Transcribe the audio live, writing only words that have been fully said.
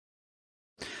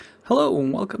Hello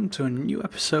and welcome to a new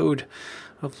episode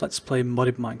of Let's Play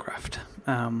Modded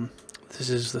Minecraft.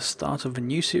 This is the start of a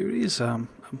new series. I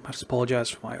have to apologise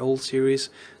for my old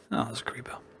series. Oh, there's a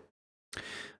creeper.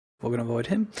 We're going to avoid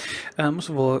him. Most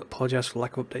of all, apologise for the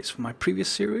lack of updates from my previous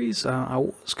series. I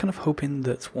was kind of hoping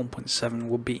that 1.7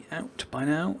 would be out by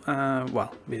now.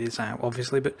 Well, it is out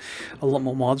obviously, but a lot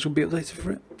more mods will be updated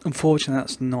for it. Unfortunately,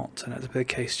 that's not turned out to be the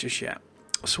case just yet.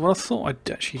 So what I thought I'd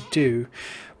actually do,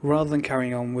 rather than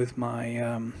carrying on with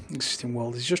my existing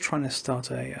world, is just trying to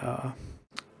start a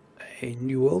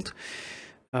new world.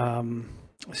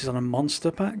 This is on a monster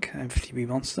pack, FTB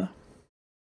Monster,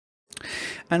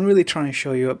 and really trying to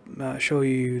show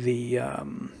you the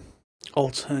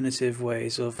alternative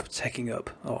ways of taking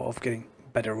up, or of getting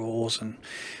better ores and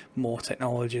more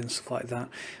technology and stuff like that.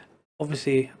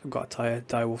 Obviously, I've got a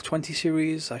Direwolf 20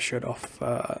 series. I showed off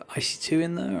IC2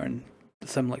 in there and the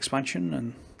thermal expansion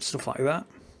and stuff like that.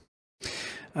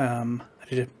 I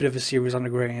did a bit of a series on the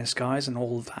Agrarian Skies, and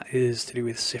all of that is to do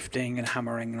with sifting and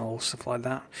hammering and all stuff like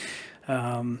that.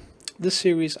 This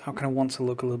series I kind of want to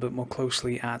look a little bit more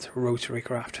closely at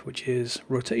Rotarycraft, which is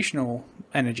rotational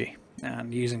energy,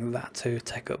 and using that to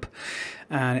tech up.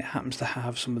 And it happens to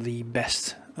have some of the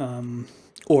best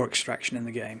ore extraction in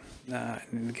the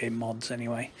game mods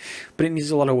anyway, but it needs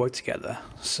a lot of work to get there.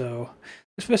 So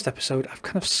this first episode, I've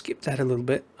kind of skipped ahead a little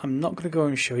bit. I'm not going to go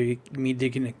and show you me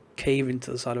digging a cave into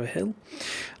the side of a hill.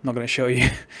 I'm not going to show you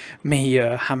me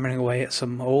hammering away at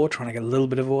some ore, trying to get a little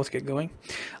bit of ore to get going.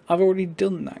 I've already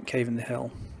done that cave in the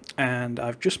hill, and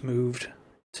I've just moved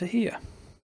to here.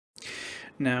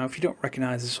 Now, if you don't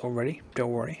recognise this already,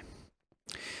 don't worry.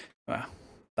 Well,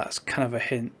 that's kind of a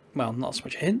hint. Well, not so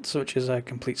much a hint, so much as a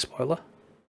complete spoiler.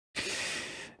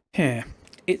 Here,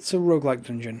 it's a roguelike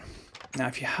dungeon. Now,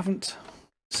 if you haven't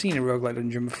seen a roguelike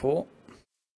dungeon before,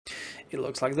 it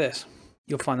looks like this.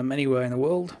 You'll find them anywhere in the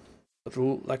world, but they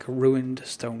look like a ruined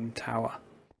stone tower.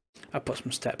 I put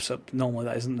some steps up. Normally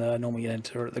that isn't there. Normally you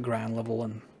enter at the ground level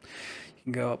and you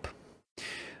can go up.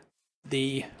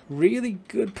 The really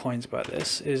good point about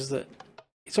this is that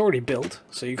it's already built,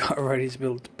 so you've got ready to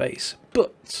build a base.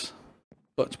 But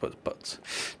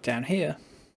down here,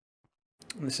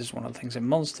 and this is one of the things in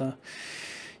Monster,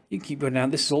 you keep going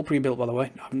down. This is all pre-built, by the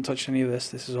way. I haven't touched any of this.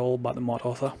 This is all by the mod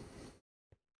author.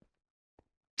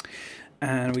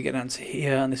 And we get down to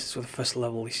here, and this is for the first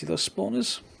level. You see those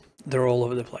spawners? They're all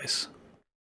over the place.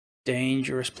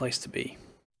 Dangerous place to be.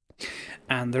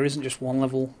 And there isn't just one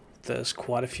level. There's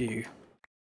quite a few.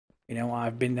 You know,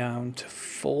 I've been down to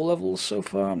 4 levels so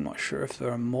far. I'm not sure if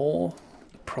there are more.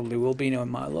 There probably will be, knowing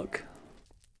my luck.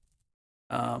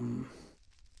 Don't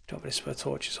have any spare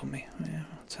torches on me. Yeah,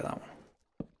 I'll take that one.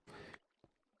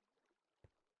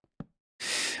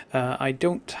 I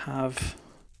don't have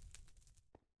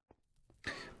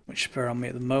much spare on me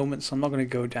at the moment, so I'm not going to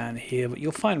go down here, but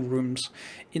you'll find rooms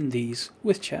in these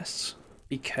with chests.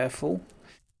 Be careful.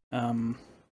 Some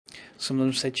of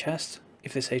them say chest.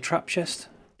 If they say trap chest,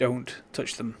 don't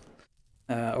touch them.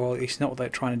 Or at least not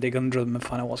without trying to dig under them and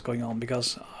find out what's going on,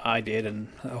 because I did, and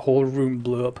a whole room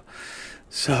blew up.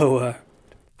 So,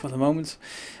 for the moment,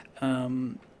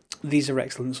 these are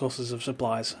excellent sources of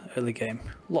supplies early game.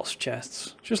 Lots of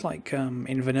chests. Just like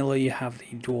in vanilla you have the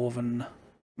dwarven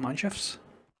mineshafts.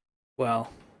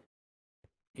 Well,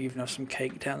 you even have some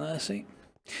cake down there, see?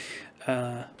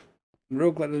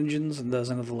 Roguelike dungeons, and there's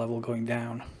another level going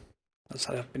down. That's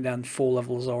like I've been down 4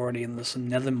 levels already, and there's some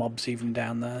nether mobs even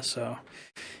down there, so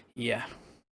yeah.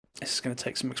 This is going to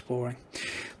take some exploring.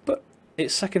 But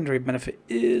its secondary benefit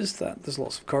is that there's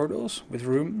lots of corridors with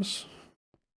rooms.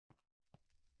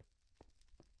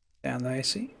 Down there, you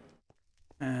see?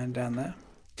 And down there.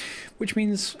 Which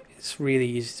means it's really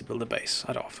easy to build a base.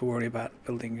 I don't have to worry about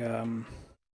building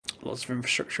lots of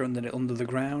infrastructure under the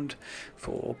ground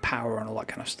for power and all that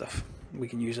kind of stuff. We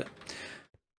can use it.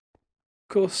 Of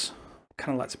course,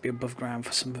 kind of like to be above ground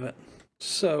for some of it.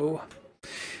 So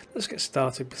let's get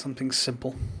started with something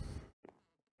simple.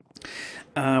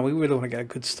 We really want to get a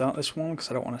good start this one, because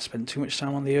I don't want to spend too much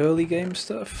time on the early game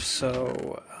stuff.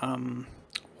 So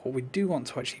what we do want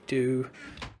to actually do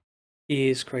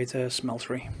is create a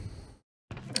smeltery.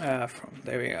 There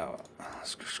we go.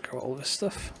 Let's just go all this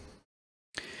stuff.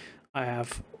 I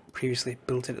have previously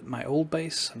built it at my old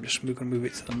base. I'm just going to move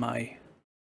it to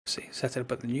set it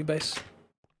up at the new base.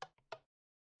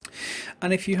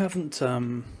 And if you haven't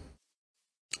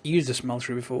used a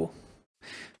smeltery before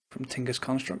from Tinker's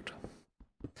Construct,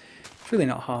 it's really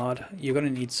not hard. You're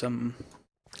going to need some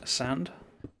sand,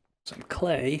 some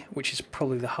clay, which is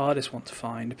probably the hardest one to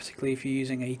find, particularly if you're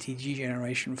using ATG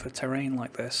generation for terrain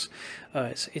like this.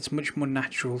 It's much more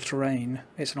natural terrain.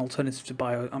 It's an alternative to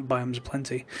biomes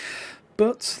aplenty,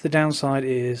 but the downside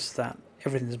is that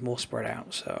everything's more spread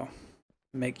out, so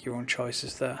make your own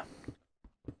choices there.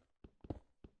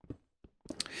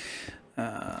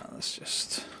 Let's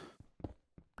just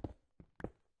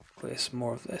clear some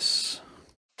more of this.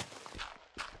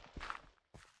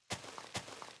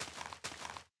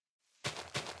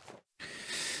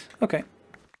 Okay.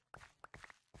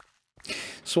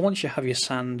 So once you have your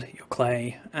sand, your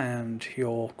clay, and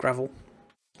your gravel,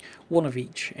 one of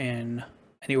each in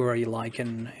anywhere you like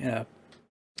in a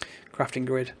crafting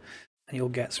grid, and you'll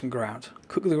get some grout.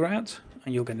 Cook the grout,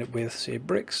 and you'll get it with seared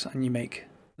bricks, and you make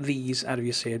these out of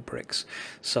your seared bricks.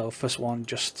 So first one,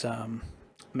 just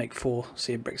make 4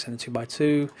 seared bricks in a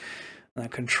 2x2. And then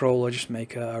controller, just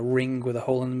make a ring with a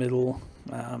hole in the middle.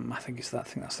 I think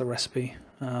that's the recipe.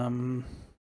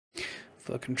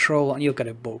 For the control, and you'll get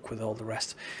a book with all the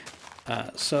rest.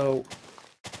 So,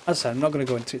 as I said, I'm not going to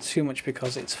go into it too much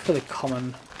because it's fairly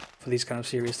common for these kind of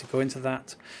series to go into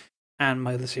that, and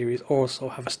my other series also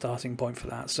have a starting point for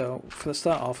that. So, for the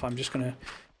start off, I'm just going to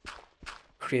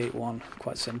create one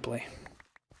quite simply.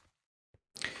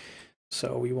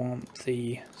 So, we want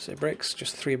the bricks,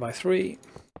 just 3x3,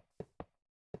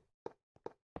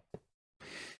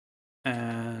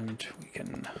 and we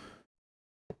can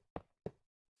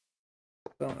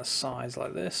on the sides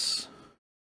like this.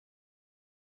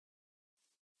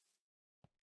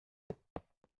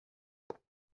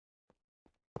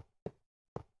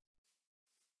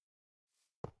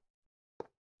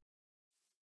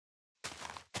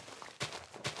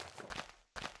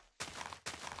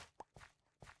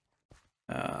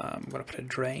 I'm going to put a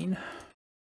drain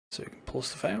so we can pull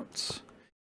stuff out.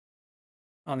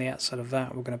 On the outside of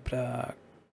that, we're going to put a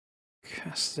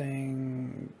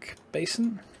casting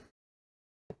basin.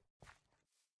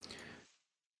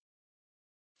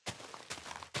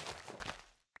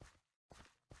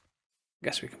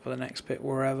 Guess we can put the next bit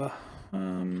wherever.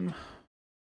 Yeah,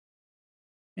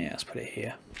 let's put it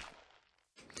here.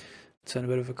 Turn a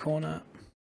bit of a corner.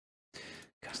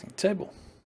 Casting table.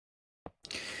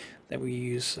 Then we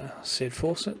use seared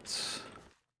faucet.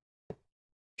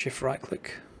 Shift right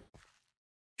click.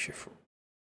 Shift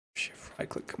right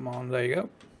click. Come on, there you go.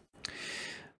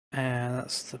 And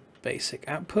that's the basic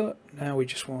output. Now we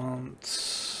just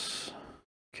want.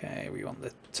 Okay, we want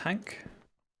the tank.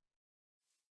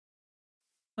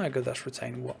 Oh good, that's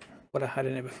retained what I had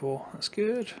in it before. That's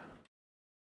good.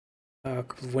 A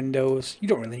couple of windows. You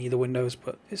don't really need the windows,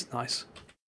 but it's nice.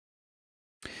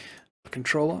 A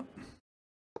controller.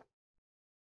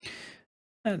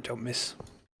 And don't miss.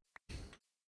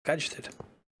 Gadgeted.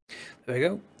 There we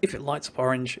go. If it lights up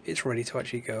orange, it's ready to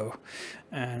actually go.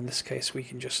 And in this case, we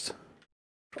can just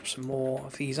drop some more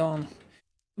of these on.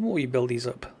 The more you build these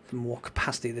up, the more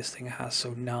capacity this thing has.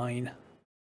 So 9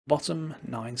 bottom,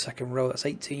 9 second row, that's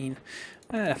 18.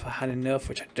 And if I had enough,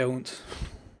 which I don't,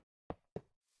 of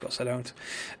course I don't,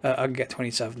 I'd get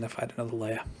 27 if I had another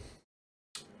layer.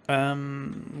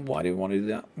 Why do we want to do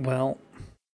that? Well,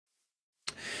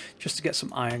 just to get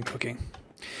some iron cooking.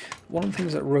 One of the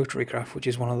things at Rotarycraft, which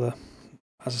is one of the,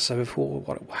 as I said before,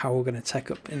 how we're going to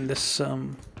tech up in this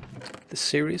this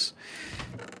series,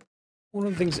 one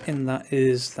of the things in that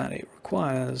is that it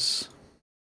requires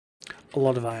a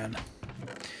lot of iron.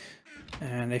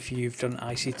 And if you've done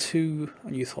IC2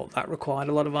 and you thought that required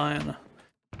a lot of iron,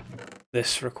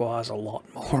 this requires a lot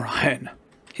more iron.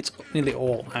 It's nearly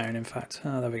all iron, in fact.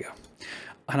 There we go.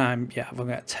 And I've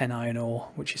only got 10 iron ore,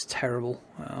 which is terrible.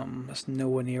 That's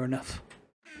nowhere near enough.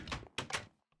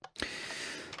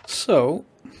 So,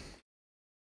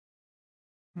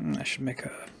 I should make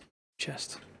a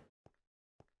chest.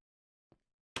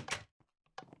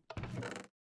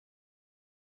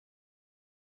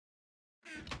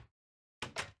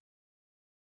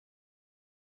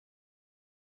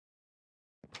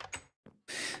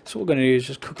 So what we're going to do is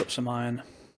just cook up some iron.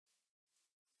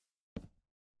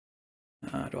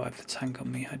 Do I have the tank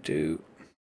on me? I do.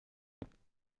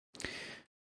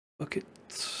 Bucket.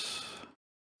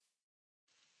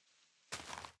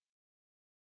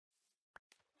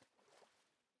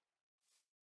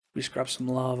 We just grab some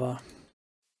lava.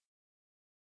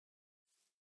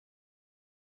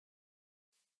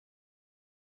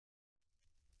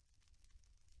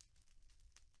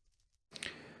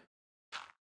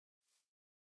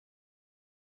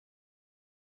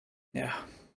 Yeah,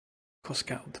 of course I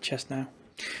can't hold the chest now.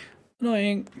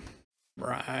 Annoying.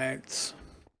 Right.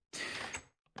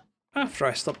 After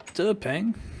I stop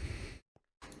derping,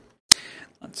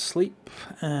 let's sleep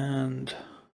and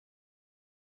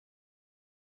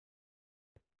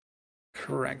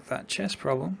correct that chest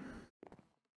problem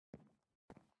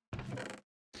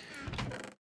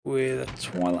with a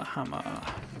Twilight Hammer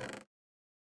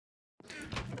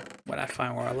when I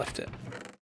find where I left it.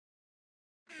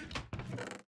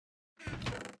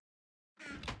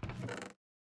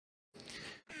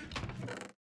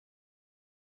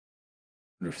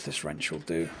 I wonder if this wrench will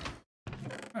do.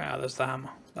 Ah, there's the hammer.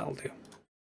 That'll do.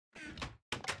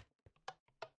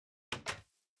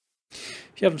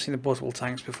 If you haven't seen the portable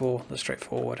tanks before, they're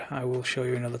straightforward. I will show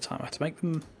you another time how to make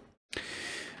them.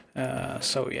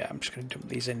 So yeah, I'm just going to dump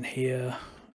these in here,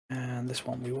 and this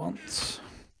one we want,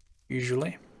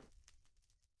 usually.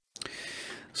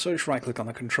 So just right click on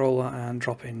the controller and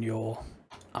drop in your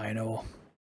iron ore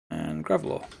and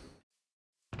gravel ore.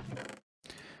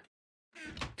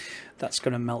 That's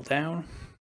going to melt down,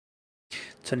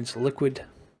 turn into liquid.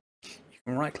 You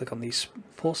can right click on these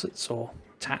faucets or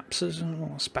taps or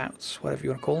spouts, whatever you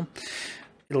want to call them.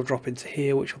 It'll drop into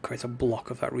here, which will create a block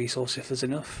of that resource if there's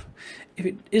enough. If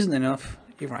it isn't enough,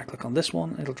 you right click on this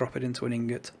one, it'll drop it into an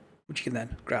ingot, which you can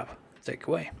then grab and take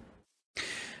away.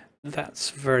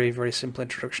 That's very, very simple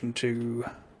introduction to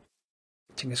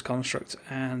Tinker's Construct,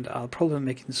 and I'll probably be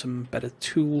making some better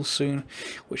tools soon,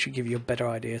 which should give you a better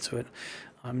idea to it.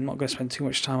 I'm not going to spend too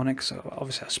much time on it, because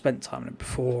obviously I've spent time on it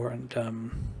before,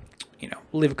 and you know,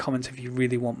 leave a comment if you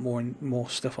really want more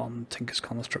stuff on Tinker's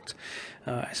Construct.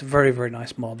 It's a very, very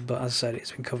nice mod, but as I said,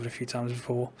 it's been covered a few times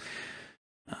before.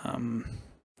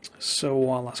 So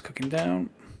while that's cooking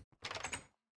down,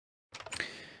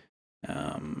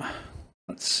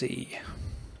 let's see.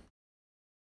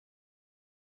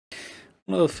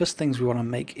 One of the first things we want to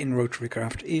make in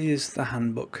Rotarycraft is the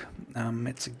handbook.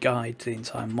 It's a guide to the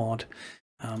entire mod.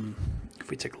 If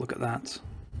we take a look at that,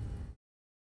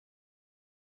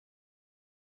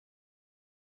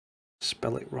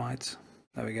 spell it right,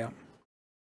 there we go.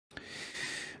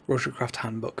 Rotarycraft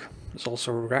handbook. There's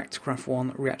also Reactorcraft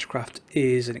one. Reactorcraft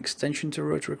is an extension to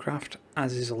Rotarycraft,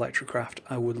 as is Electrocraft.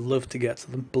 I would love to get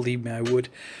to them, believe me I would.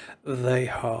 They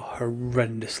are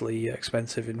horrendously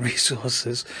expensive in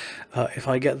resources. If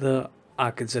I get there,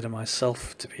 I consider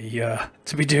myself to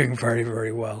be doing very,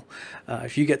 very well.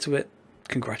 If you get to it,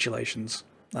 congratulations.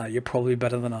 You're probably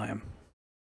better than I am.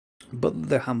 But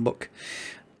the handbook,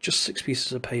 just 6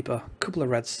 pieces of paper, a couple of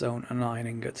redstone, and an iron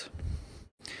ingot.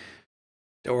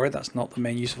 Don't worry, that's not the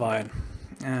main use of iron.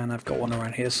 And I've got one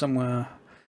around here somewhere.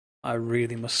 I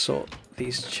really must sort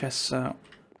these chests out.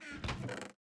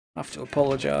 I have to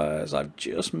apologise, I've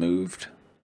just moved.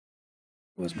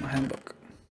 Where's my handbook?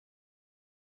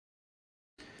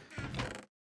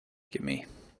 Give me.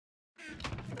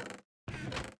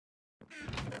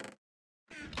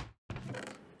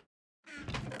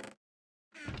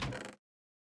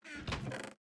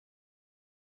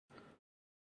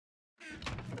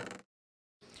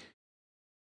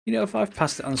 You know, if I've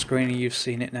passed it on screen and you've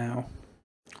seen it now,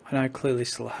 and I clearly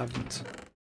still haven't,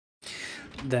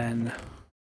 then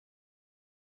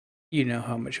you know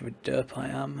how much of a derp I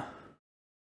am.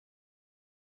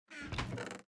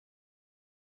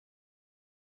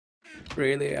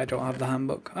 Really, I don't have the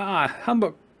handbook. Ah,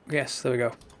 handbook! Yes, there we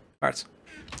go. Alright.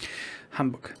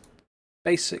 Handbook.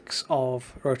 Basics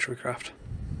of Rotarycraft.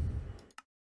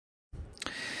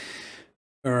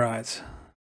 Alright.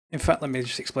 In fact, let me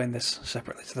just explain this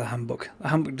separately to the handbook. The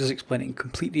handbook does explain it in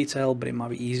complete detail, but it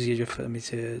might be easier for me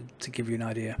to give you an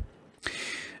idea.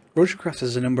 Rotarycraft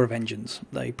has a number of engines.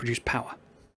 They produce power.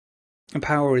 And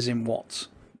power is in watts.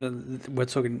 We're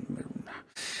talking...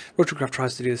 Rotarycraft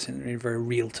tries to do this in very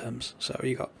real terms. So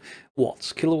you got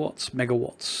watts, kilowatts,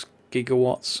 megawatts,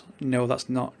 gigawatts. No, that's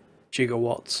not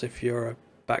gigawatts if you're a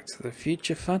Back to the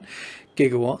Future fan.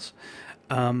 Gigawatts.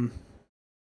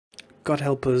 God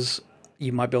help us,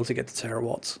 you might be able to get to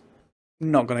terawatts.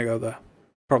 Not going to go there.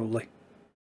 Probably.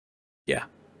 Yeah,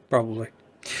 probably.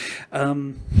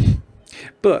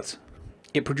 But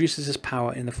it produces this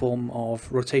power in the form of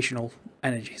rotational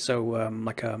energy. So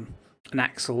like an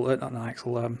axle, not an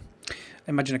axle,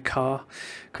 imagine a car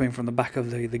coming from the back of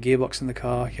the gearbox in the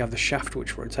car. You have the shaft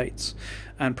which rotates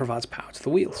and provides power to the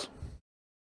wheels.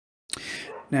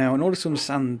 Now, in order to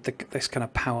understand this kind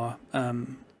of power,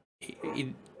 it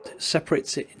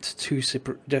separates it into two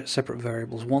separate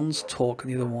variables. One's torque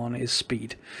and the other one is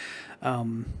speed.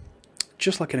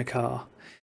 Just like in a car,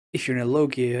 if you're in a low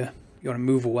gear, you want to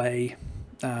move away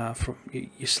from,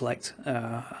 you select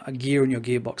a gear in your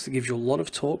gearbox that gives you a lot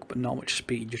of torque but not much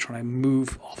speed. You're trying to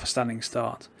move off a standing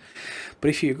start. But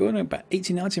if you're going about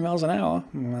 80-90 miles an hour,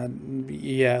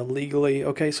 yeah, legally,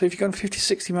 okay, so if you're going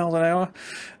 50-60 miles an hour,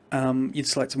 you'd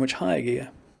select a much higher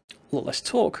gear. A lot less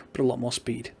torque, but a lot more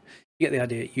speed. You get the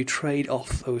idea. You trade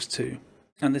off those two.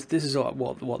 And this is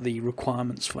what the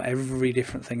requirements for every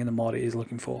different thing in the mod is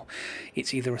looking for.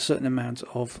 It's either a certain amount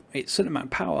of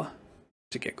power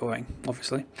to get going,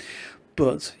 obviously,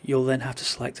 but you'll then have to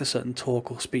select a certain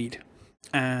torque or speed.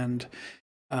 And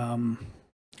a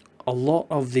lot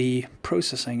of the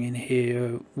processing in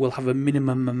here will have a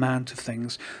minimum amount of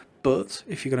things, but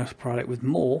if you're going to provide it with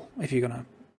more, if you're going to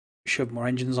shove more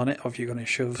engines on it, or if you're going to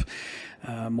shove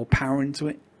more power into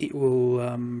it, it will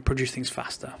produce things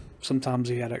faster. Sometimes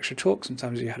you add extra torque,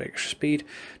 sometimes you add extra speed.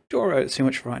 Don't worry about it too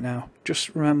much for right now.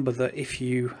 Just remember that if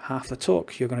you half the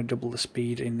torque, you're going to double the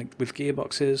speed with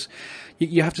gearboxes.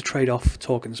 You have to trade off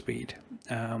torque and speed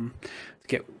to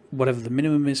get whatever the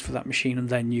minimum is for that machine, and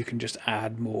then you can just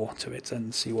add more to it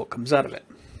and see what comes out of it.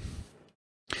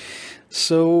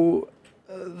 So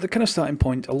the kind of starting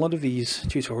point, a lot of these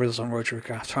tutorials on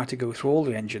Rotarycraft try to go through all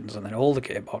the engines and then all the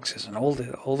gearboxes and all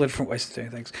the different ways of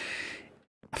doing things.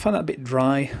 I find that a bit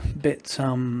dry, a bit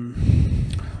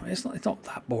it's not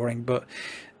that boring, but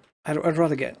I'd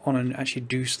rather get on and actually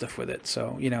do stuff with it.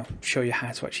 So, you know, show you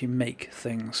how to actually make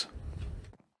things.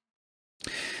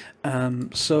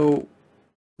 So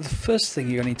the first thing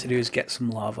you're going to need to do is get some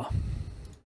lava.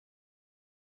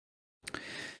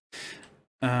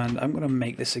 And I'm going to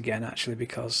make this again, actually,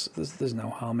 because there's no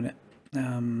harm in it.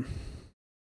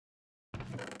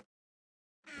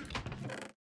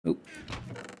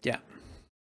 Yeah.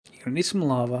 You're going to need some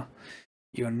lava,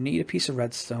 you're going to need a piece of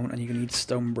redstone, and you're going to need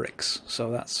stone bricks. So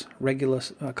that's regular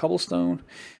cobblestone.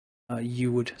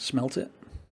 You would smelt it,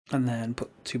 and then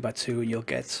put 2 by 2, and you'll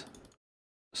get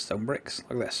stone bricks,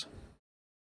 like this.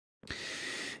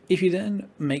 If you then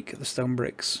make the stone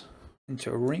bricks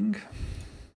into a ring,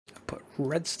 put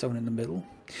redstone in the middle,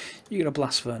 you get a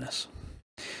blast furnace.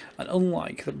 And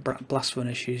unlike the blast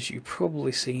furnaces you've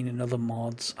probably seen in other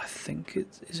mods, I think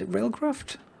is it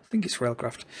Railcraft? I think it's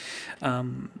Railcraft.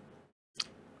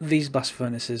 These blast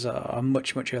furnaces are a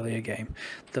much earlier game.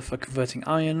 They're for converting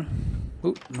iron.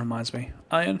 Reminds me,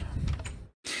 iron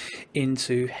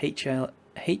into HLSA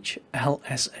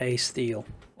steel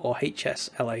or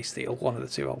HSLA steel. One of the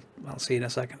two. I'll see in a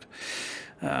second.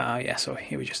 Yeah. So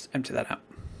here we just empty that out.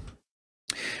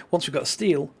 Once we've got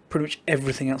steel, pretty much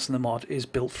everything else in the mod is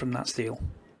built from that steel,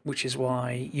 which is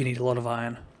why you need a lot of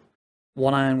iron.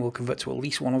 One iron will convert to at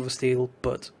least one of the steel,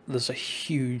 but there's a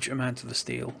huge amount of the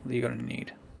steel that you're going to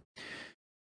need.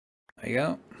 There you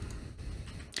go.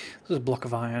 There's a block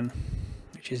of iron,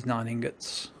 which is 9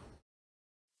 ingots.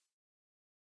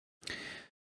 And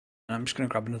I'm just going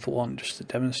to grab another one just to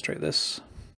demonstrate this.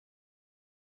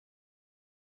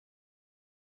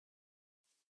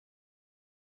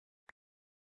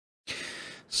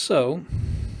 So,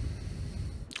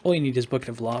 all you need is a bucket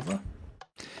of lava,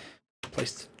 a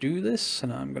place to do this,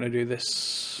 and I'm going to do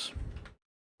this.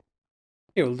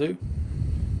 Here will do.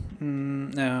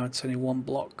 Now it's only 1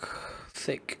 block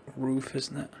thick roof,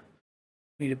 isn't it?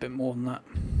 Need a bit more than that.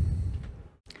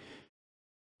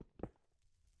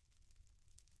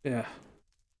 Yeah.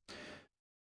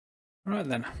 Alright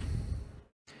then.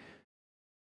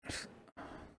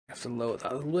 Have to lower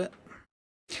that a little bit.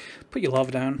 Put your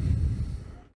lava down.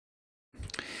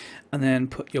 And then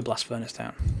put your blast furnace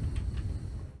down.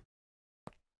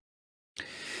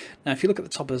 Now if you look at the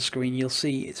top of the screen, you'll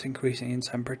see it's increasing in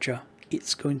temperature.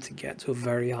 It's going to get to a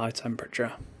very high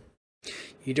temperature.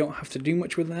 You don't have to do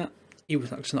much with that.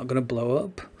 It's not going to blow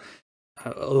up.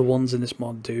 Other ones in this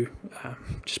mod do.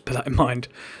 Just bear that in mind.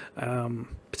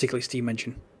 Particularly steam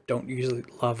engine. Don't use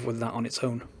lava with that on its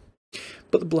own.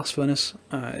 But the blast furnace,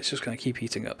 it's just going to keep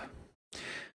heating up.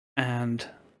 And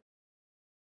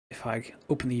if I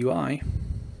open the UI,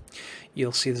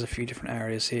 you'll see there's a few different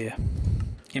areas here.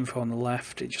 Info on the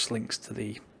left, it just links to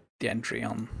the entry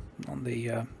on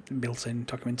the built-in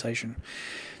documentation.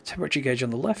 Temperature gauge on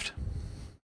the left.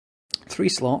 3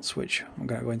 slots, which I'm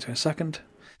going to go into in a second.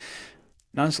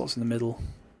 9 slots in the middle,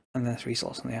 and then 3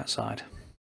 slots on the outside.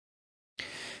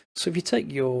 So if you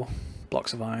take your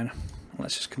blocks of iron,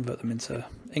 let's just convert them into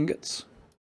ingots,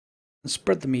 and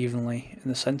spread them evenly in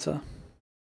the center.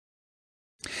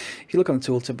 If you look on the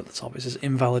tooltip at the top, it says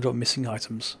invalid or missing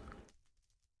items.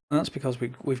 And that's because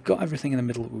we've got everything in the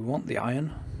middle that we want, the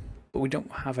iron, but we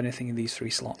don't have anything in these 3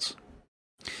 slots.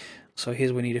 So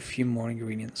here's where we need a few more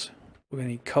ingredients. We're going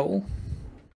to need coal,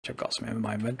 which I've got some in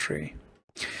my inventory.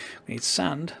 We need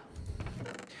sand,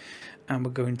 and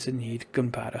we're going to need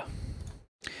gunpowder.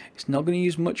 It's not going to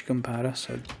use much gunpowder,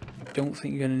 so I don't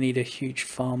think you're going to need a huge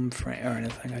farm for it or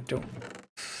anything. I don't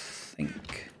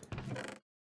think.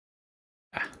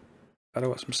 I've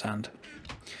got some sand.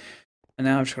 And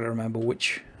now I've just got to remember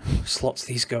which slots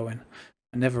these go in.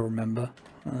 I never remember.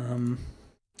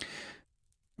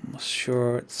 I'm not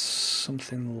sure, it's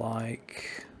something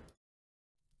like...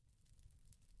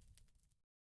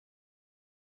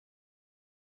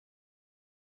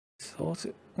 Thought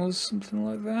it was something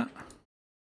like that.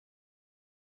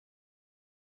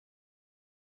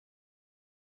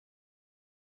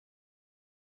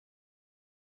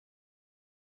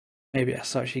 Maybe I have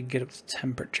to actually get up to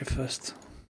temperature first.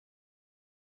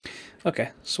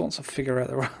 Okay, so once I figure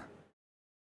out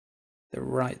the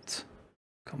right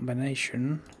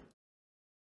combination,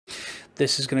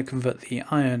 this is going to convert the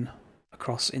iron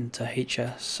across into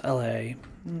HSLA.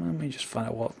 Let me just find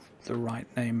out what the right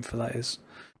name for that is.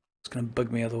 It's going to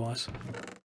bug me otherwise.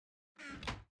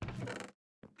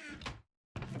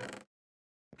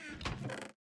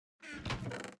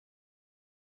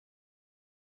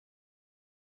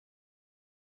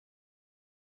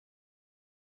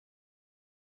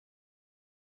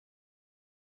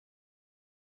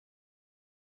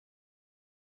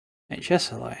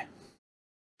 HSLA.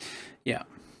 Yeah,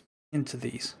 into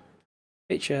these.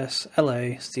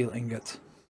 HSLA steel ingot,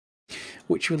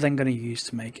 which we're then going to use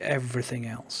to make everything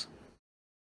else.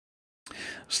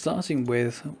 Starting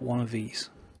with one of these.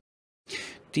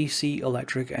 DC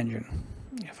electric engine.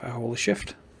 If I hold the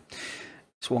shift,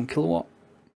 it's 1 kilowatt,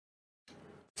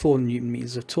 4 newton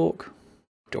meters of torque.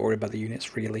 Don't worry about the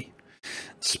units really.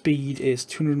 Speed is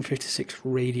 256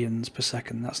 radians per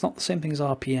second. That's not the same thing as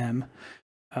RPM.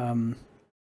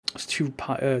 It's 2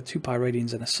 pi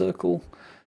radians in a circle,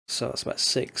 so that's about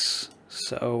 6.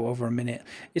 So over a minute,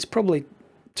 it's probably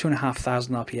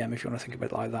 2,500 RPM if you want to think of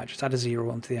it like that. Just add a 0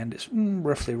 onto the end. It's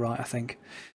roughly right, I think.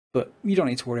 But you don't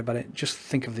need to worry about it. Just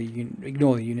think of the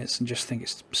ignore the units and just think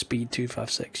it's speed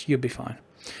 256. You'll be fine.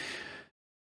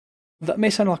 That may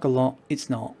sound like a lot. It's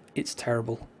not. It's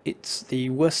terrible. It's the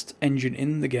worst engine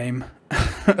in the game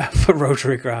for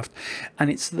Rotarycraft, and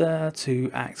it's there to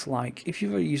act like, if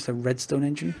you've ever used the redstone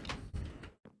engine,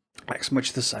 acts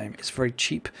much the same. It's very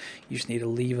cheap. You just need a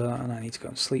lever, and I need to go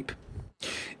and sleep. You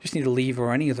just need a lever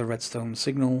or any other redstone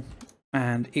signal,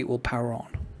 and it will power on.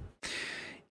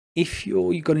 If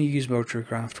you're going to use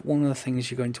Rotarycraft, one of the things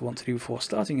you're going to want to do before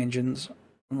starting engines,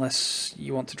 unless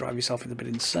you want to drive yourself a bit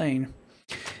insane,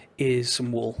 is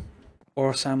some wool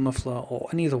or a sound muffler or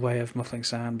any other way of muffling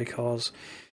sound, because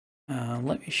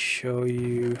let me show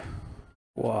you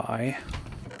why.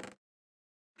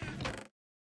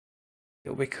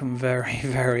 It'll become very,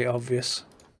 very obvious.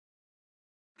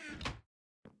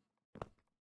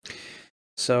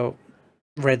 So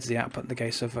red's the output in the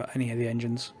case of any of the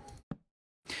engines.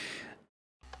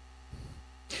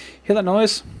 Hear that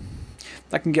noise?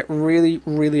 That can get really,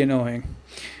 really annoying.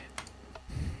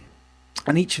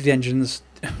 And each of the engines,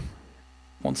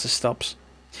 once this stops,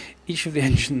 each of the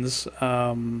engines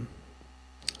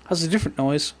has a different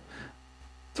noise.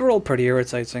 They're all pretty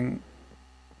irritating.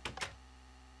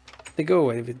 They go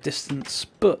away with distance,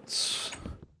 but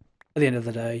at the end of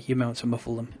the day, you may want to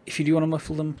muffle them. If you do want to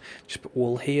muffle them, just put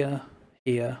wool here,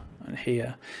 here, and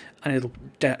here, and it'll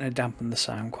dampen the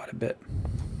sound quite a bit.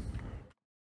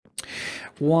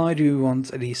 Why do we want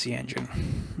a DC engine?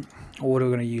 Or what are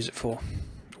we going to use it for?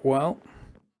 Well,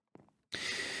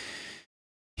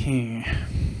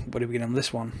 what do we get on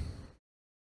this one?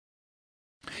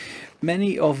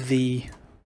 Many of the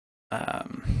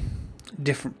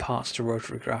different parts to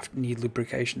Rotarycraft need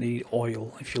lubrication, they need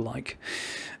oil, if you like.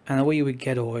 And the way you would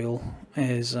get oil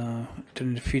is done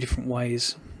in a few different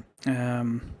ways.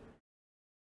 And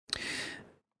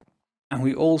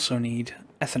we also need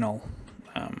ethanol.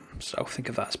 So think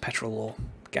of that as petrol or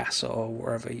gas or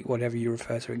whatever you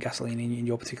refer to as gasoline in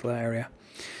your particular area.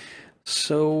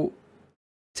 So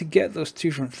to get those two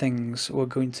different things, we're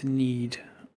going to need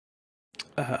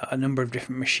a number of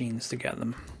different machines to get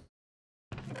them.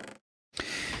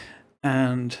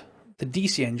 And the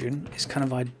DC engine is kind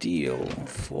of ideal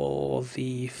for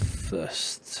the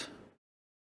first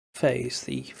phase,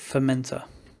 the fermenter.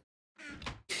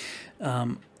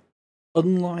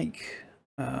 Unlike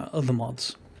other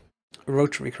mods,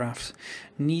 Rotarycraft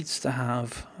needs to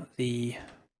have the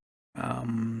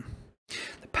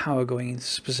power going into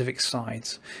specific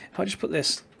sides. If I just put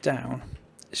this down,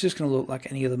 it's just going to look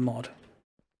like any other mod,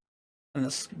 and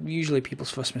that's usually people's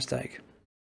first mistake.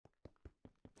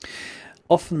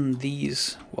 Often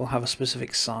these will have a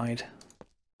specific side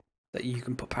that you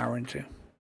can put power into.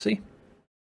 See?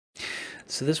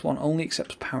 So this one only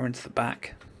accepts power into the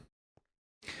back.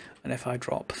 And if I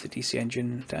drop the DC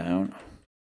engine down,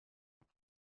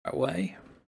 away,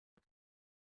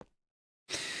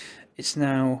 it's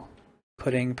now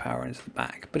putting power into the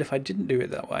back. But if I didn't do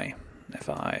it that way, if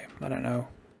I don't know,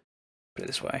 put it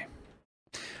this way,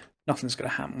 nothing's going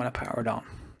to happen when I power it on.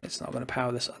 It's not going to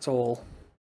power this at all.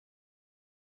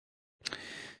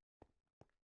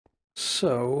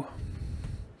 So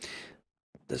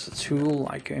there's a tool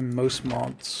like in most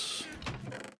mods.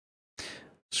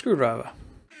 Screwdriver.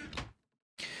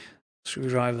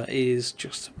 Screwdriver is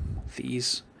just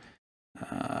these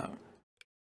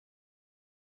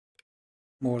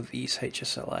more of these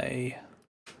HSLA.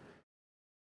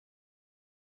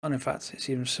 And in fact, it's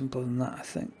even simpler than that, I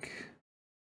think.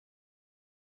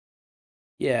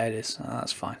 Yeah, it is.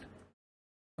 That's fine.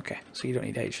 Okay, so you don't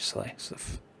need HSLA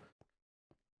stuff.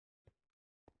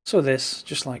 So this,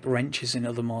 just like wrenches in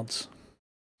other mods,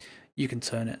 you can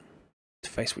turn it to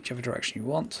face whichever direction you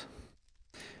want.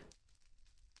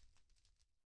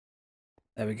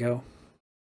 There we go.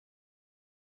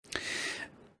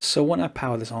 So when I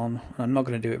power this on, and I'm not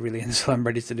going to do it really until I'm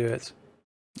ready to do it.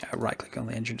 Right click on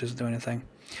the engine doesn't do anything.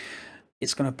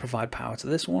 It's going to provide power to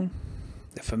this one,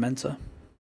 the fermenter.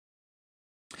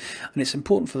 And it's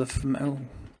important for the fermenter. Oh,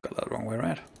 got that the wrong way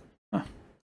around. Huh.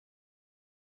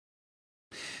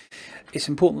 It's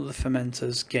important that the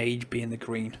fermenter's gauge be in the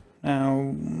green.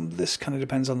 Now, this kind of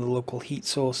depends on the local heat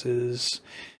sources.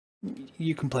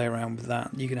 You can play around with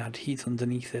that. You can add heat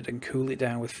underneath it and cool it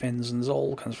down with fins, and there's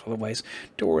all kinds of other ways.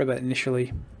 Don't worry about it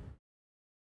initially.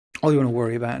 All you want to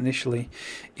worry about initially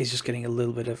is just getting a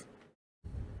little bit of,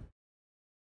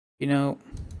 you know,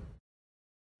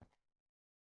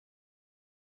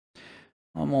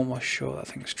 I'm almost sure that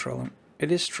thing's trolling.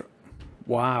 It is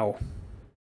wow.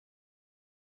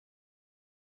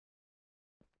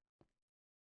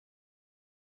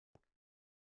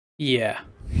 Yeah.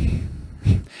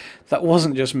 That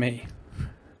wasn't just me.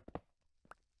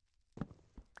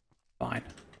 Fine.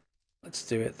 Let's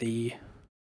do it yeah,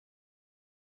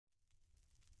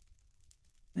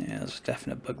 there's a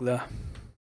definite bug there.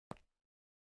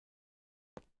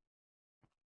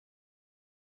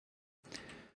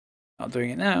 Not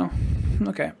doing it now.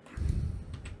 Okay.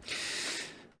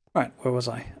 Right, where was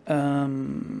I?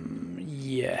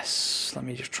 Yes. Let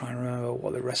me just try and remember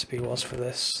what the recipe was for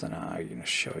this, then I'm going to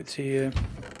show it to you.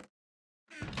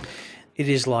 It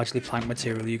is largely plank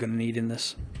material you're going to need in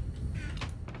this.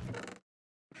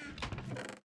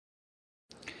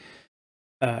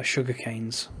 Sugar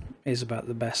canes is about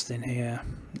the best in here.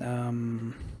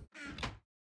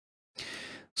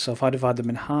 So if I divide them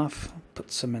in half,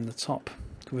 put some in the top,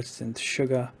 convert it into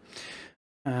sugar,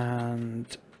 and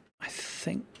I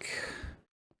think,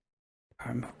 if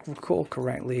I recall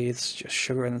correctly, it's just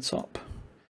sugar in the top,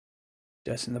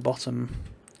 dirt in the bottom,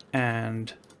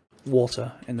 and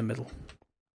water in the middle.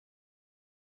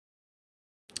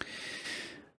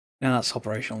 Now that's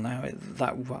operational now.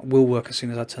 That will work as soon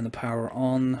as I turn the power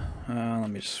on. Let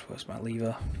me just, where's my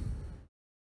lever?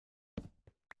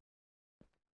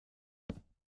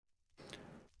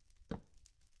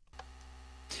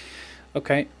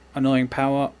 Okay, annoying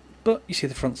power, but you see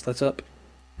the front's lit up.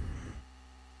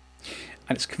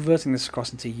 And it's converting this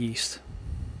across into yeast.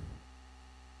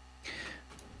 I'm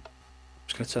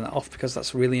just going to turn that off because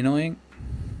that's really annoying.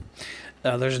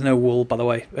 There's no wool, by the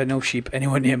way, no sheep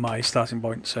anywhere near my starting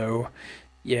point, so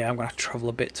yeah, I'm going to have to travel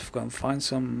a bit to go and find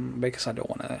some, because I don't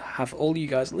want to have all you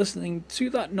guys listening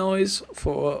to that noise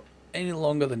for any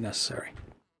longer than necessary.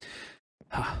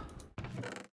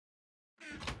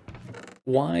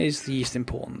 Why is the yeast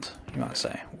important, you might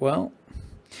say? Well,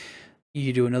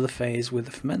 you do another phase with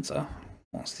the fermenter.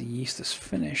 Once the yeast is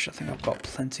finished, I think I've got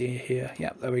plenty here.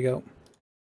 Yeah, there we go.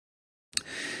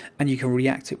 And you can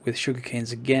react it with sugar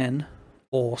canes again,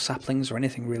 or saplings, or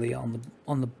anything really on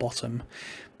the bottom,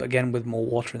 but again with more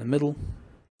water in the middle,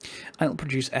 and it'll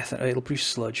produce it'll produce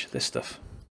sludge. This stuff.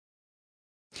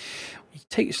 You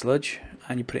take your sludge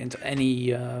and you put it into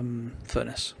any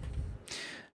furnace.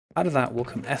 Out of that will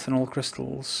come ethanol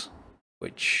crystals,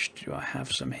 which, do I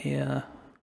have some here?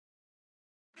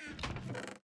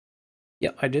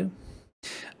 Yep, I do.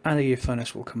 Out of your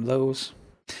furnace will come those,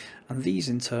 and these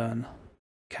in turn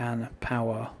can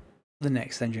power the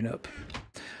next engine up.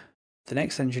 The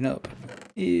next engine up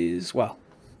is, well,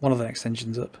 one of the next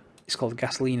engines up is called the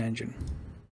gasoline engine.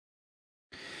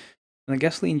 And the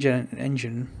gasoline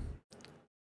engine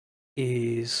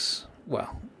is,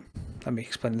 well, let me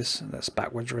explain this. That's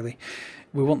backwards, really.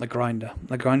 We want the grinder.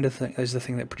 The grinder is the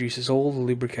thing that produces all the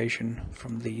lubrication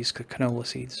from these canola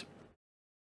seeds.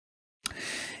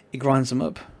 It grinds them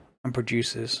up and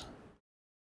produces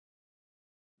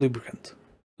lubricant,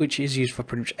 which is used for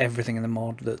pretty much everything in the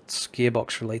mod that's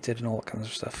gearbox related and all that kind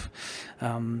of stuff.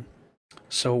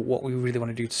 So what we really want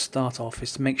to do to start off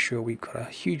is to make sure we've got a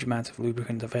huge amount of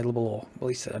lubricant available, or at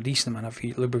least a decent amount of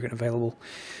lubricant available.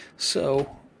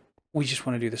 So we just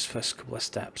want to do this first couple of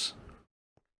steps.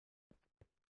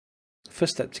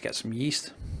 First step, to get some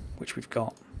yeast, which we've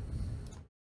got.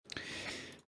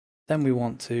 Then we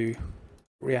want to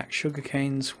react sugar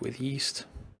canes with yeast.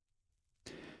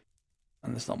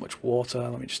 And there's not much water.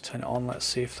 Let me just turn it on. Let's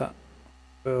see if that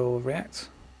will react.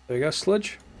 There we go,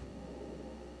 sludge.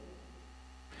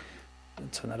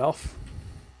 And turn that off.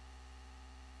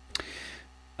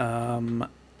 Do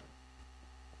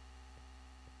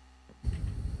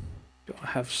I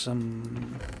have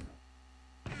some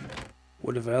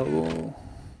wood available?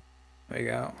 There you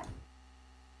go.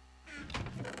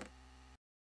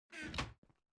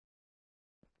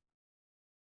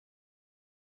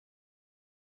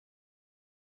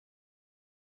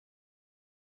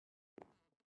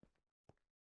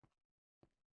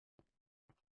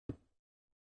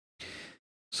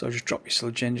 So just drop your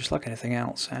sludge in just like anything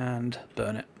else and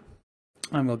burn it.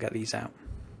 And we'll get these out.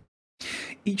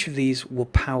 Each of these will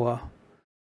power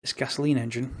this gasoline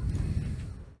engine.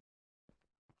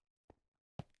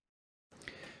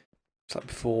 Just like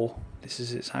before, this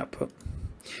is its output.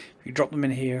 If you drop them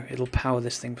in here, it'll power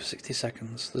this thing for 60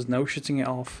 seconds. There's no shutting it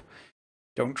off.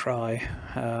 Don't try.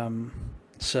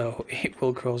 So it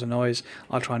will cause a noise.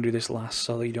 I'll try and do this last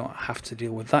so that you don't have to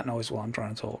deal with that noise while I'm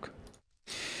trying to talk.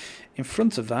 In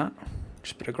front of that,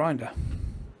 just a bit of grinder.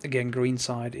 Again, green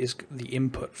side is the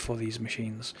input for these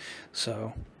machines.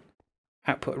 So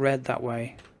output red that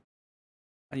way.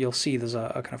 And you'll see there's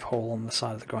a kind of hole on the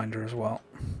side of the grinder as well,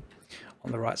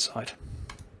 on the right side.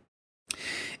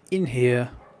 In here,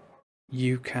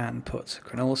 you can put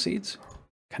canola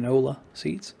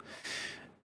seeds.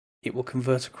 It will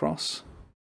convert across,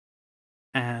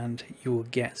 and you will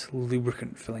get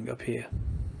lubricant filling up here.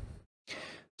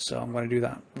 So I'm going to do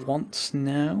that once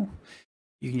now.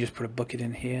 You can just put a bucket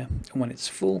in here, and when it's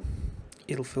full,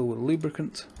 it'll fill with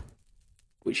lubricant,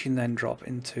 which you can then drop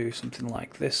into something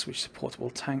like this, which is a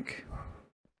portable tank.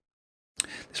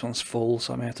 This one's full,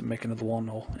 so I may have to make another one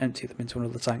or empty them into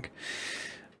another tank.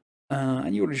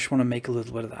 And you just want to make a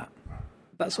little bit of that.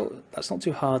 That's not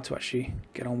too hard to actually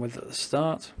get on with at the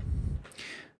start.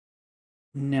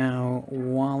 Now,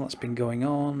 while that's been going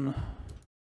on,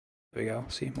 there we go,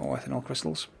 see, more ethanol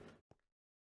crystals.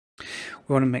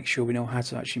 We want to make sure we know how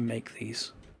to actually make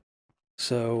these.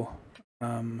 So,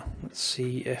 let's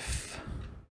see if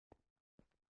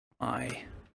my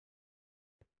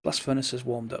blast furnace has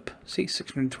warmed up. See,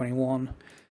 621.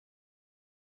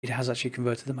 It has actually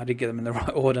converted them. I did get them in the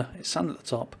right order. It's sand at the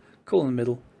top, coal in the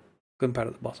middle,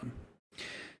 gunpowder at the bottom.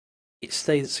 It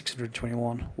stays at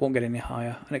 621, won't get any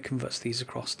higher, and it converts these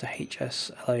across to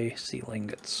HSLA steel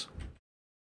ingots.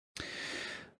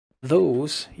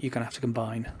 Those you're going to have to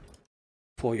combine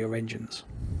for your engines.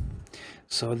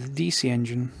 So the DC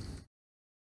engine,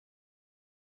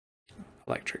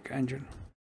 electric engine.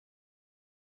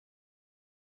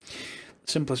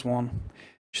 The simplest one,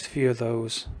 just a few of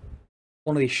those.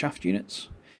 One of these shaft units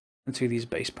and two of these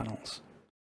base panels.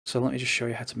 So let me just show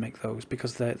you how to make those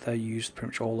because they're used pretty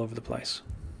much all over the place.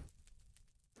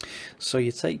 So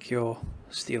you take your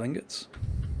steel ingots,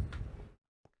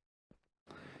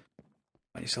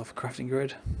 find yourself a crafting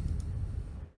grid,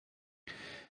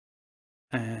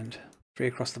 and 3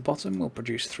 across the bottom will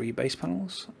produce 3 base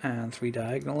panels, and 3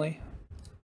 diagonally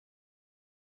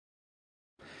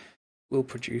will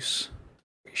produce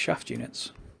 3 shaft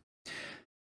units.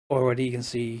 Already you can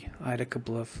see I had a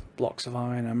couple of blocks of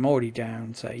iron. I'm already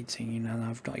down to 18 and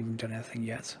I've not even done anything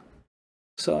yet.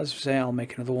 So as I say, I'll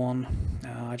make another one.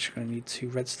 I'm just going to need 2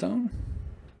 redstone.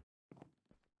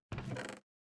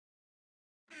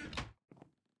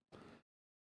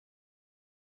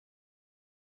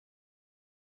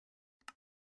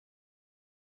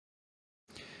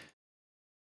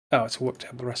 Oh, it's a work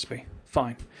table recipe.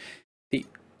 Fine. The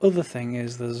other thing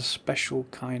is there's a special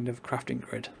kind of crafting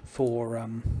grid for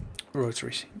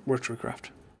Rotarycraft.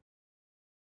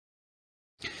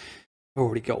 I've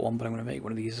already got one, but I'm going to make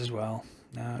one of these as well.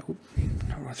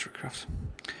 Rotarycraft.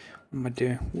 What am I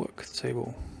doing? Work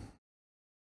table.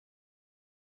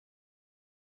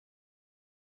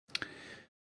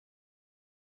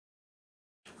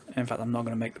 In fact, I'm not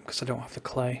going to make them because I don't have the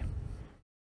clay.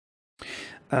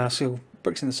 So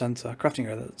bricks in the center, crafting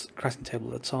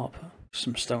table at the top,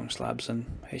 some stone slabs and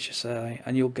HSA,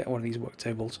 and you'll get one of these work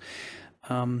tables.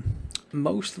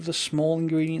 Most of the small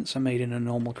ingredients are made in a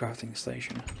normal crafting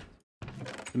station.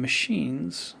 The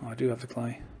machines, I do have the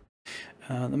clay.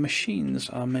 The machines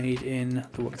are made in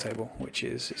the work table, which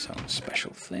is its own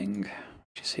special thing,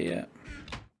 which is here.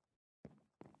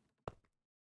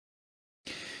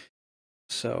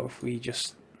 So if we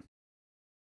just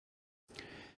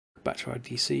go back to our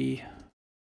DC,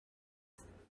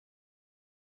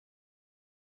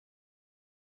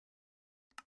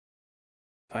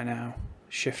 if I now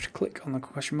shift click on the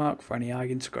question mark for any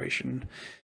IGE integration,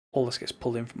 all this gets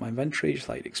pulled in from my inventory, just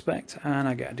like you'd expect, and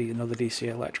I get another DC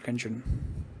electric engine.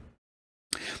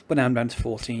 But now I'm down to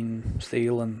 14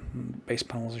 steel and base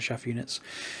panels and shaft units.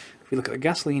 If you look at the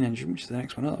gasoline engine, which is the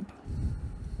next one up,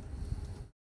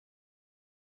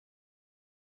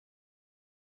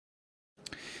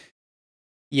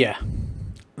 yeah.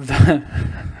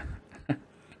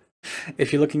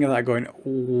 If you're looking at that going,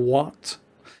 what?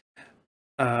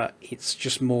 It's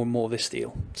just more and more of this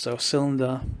steel. So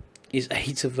cylinder is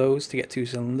 8 of those to get 2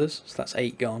 cylinders, so that's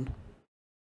 8 gone.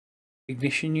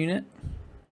 Ignition unit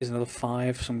is another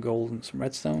 5, some gold and some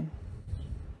redstone.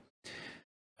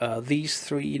 These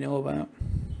 3 you know about.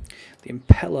 The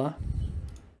impeller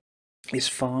is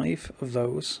 5 of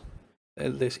those.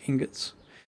 There's ingots.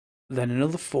 Then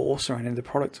another 4 surrounding the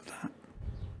product of that,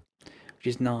 which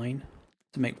is 9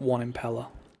 to make 1 impeller.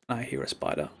 I hear a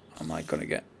spider. Am I gonna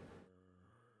get?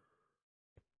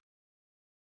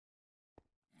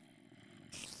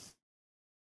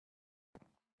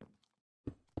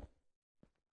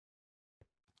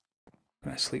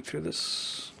 Can I sleep through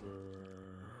this?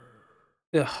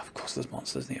 Yeah, of course there's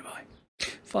monsters nearby.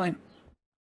 Fine.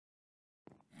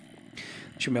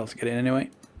 Should be able to get in anyway.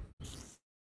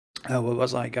 What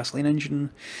was I? Gasoline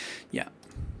engine? Yeah.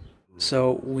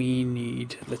 So we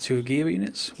need the 2 gear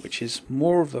units, which is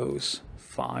more of those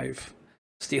 5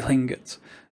 steel ingot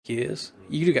gears.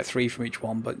 You do get 3 from each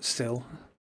one, but still.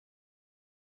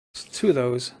 So 2 of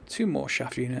those, 2 more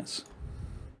shaft units.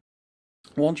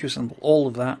 Once you assemble all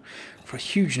of that for a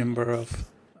huge number of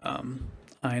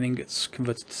iron ingots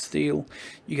converted to steel,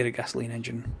 you get a gasoline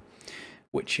engine,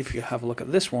 which if you have a look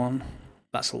at this one,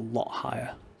 that's a lot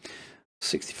higher.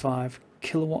 65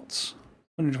 kilowatts,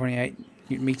 128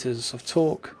 newton meters of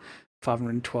torque,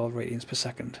 512 radians per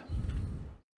second.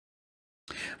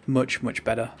 Much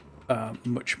better,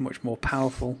 much more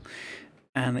powerful,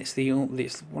 and it's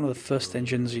one of the first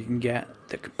engines you can get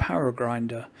that can power a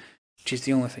grinder, which is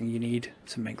the only thing you need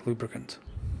to make lubricant.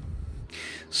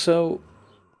 So,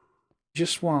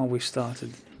 just while we've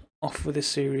started off with this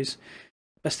series,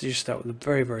 best to just start with the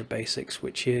very basics,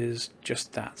 which is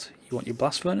just that. You want your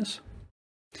blast furnace,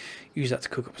 use that to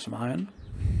cook up some iron.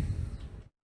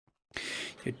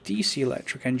 Your DC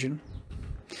electric engine,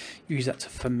 use that to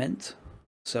ferment,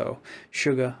 so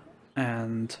sugar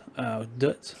and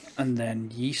dirt, and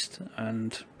then yeast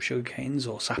and sugar canes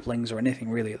or saplings or anything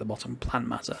really at the bottom, plant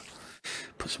matter.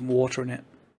 Put some water in it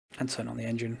and turn on the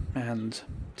engine and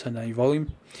turn down your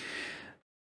volume,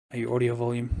 your audio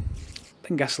volume,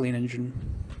 then gasoline engine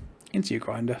into your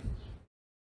grinder,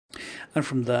 and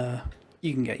from there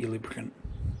you can get your lubricant.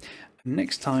 And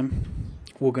next time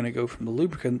we're going to go from the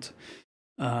lubricant,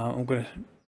 I'm going to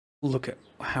look at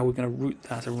how we're going to route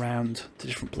that around to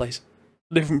different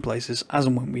places as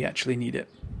and when we actually need it.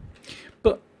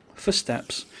 But first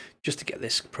steps, just to get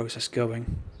this process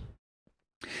going.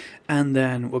 And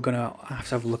then we're going to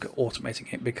have a look at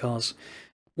automating it, because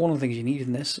one of the things you need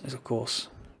in this is, of course,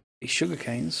 these sugar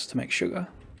canes to make sugar.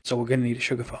 So we're going to need a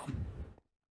sugar farm.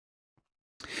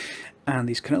 And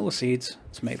these canola seeds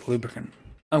to make the lubricant.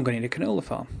 I'm going to need a canola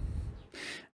farm.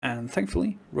 And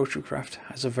thankfully, Rotarycraft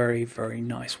has a very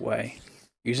nice way,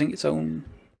 using its own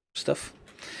stuff,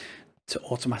 to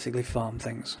automatically farm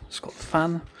things. It's called the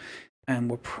fan, and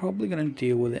we're probably going to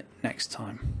deal with it next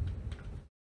time.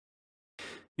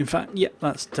 In fact, yeah,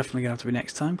 that's definitely going to have to be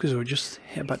next time, because we're just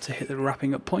about to hit the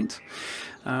wrapping up point.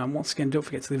 Once again, don't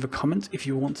forget to leave a comment if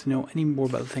you want to know any more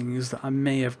about the things that I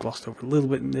may have glossed over a little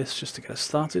bit in this, just to get us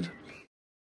started.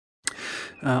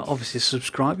 Obviously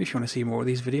subscribe if you want to see more of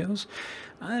these videos,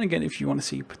 and again if you want to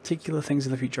see particular things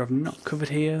in the future I've not covered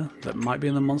here that might be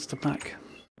in the monster pack.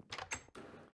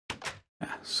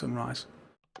 Sunrise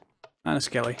and a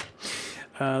skelly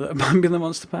that might be in the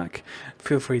monster pack,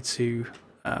 feel free to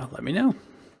let me know.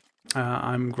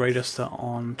 I'm Greyduster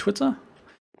on Twitter,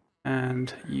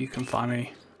 and you can find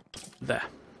me there.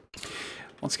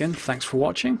 Once again, thanks for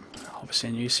watching. Obviously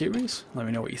a new series, let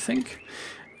me know what you think,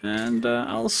 and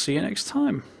I'll see you next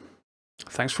time.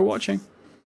 Thanks for watching.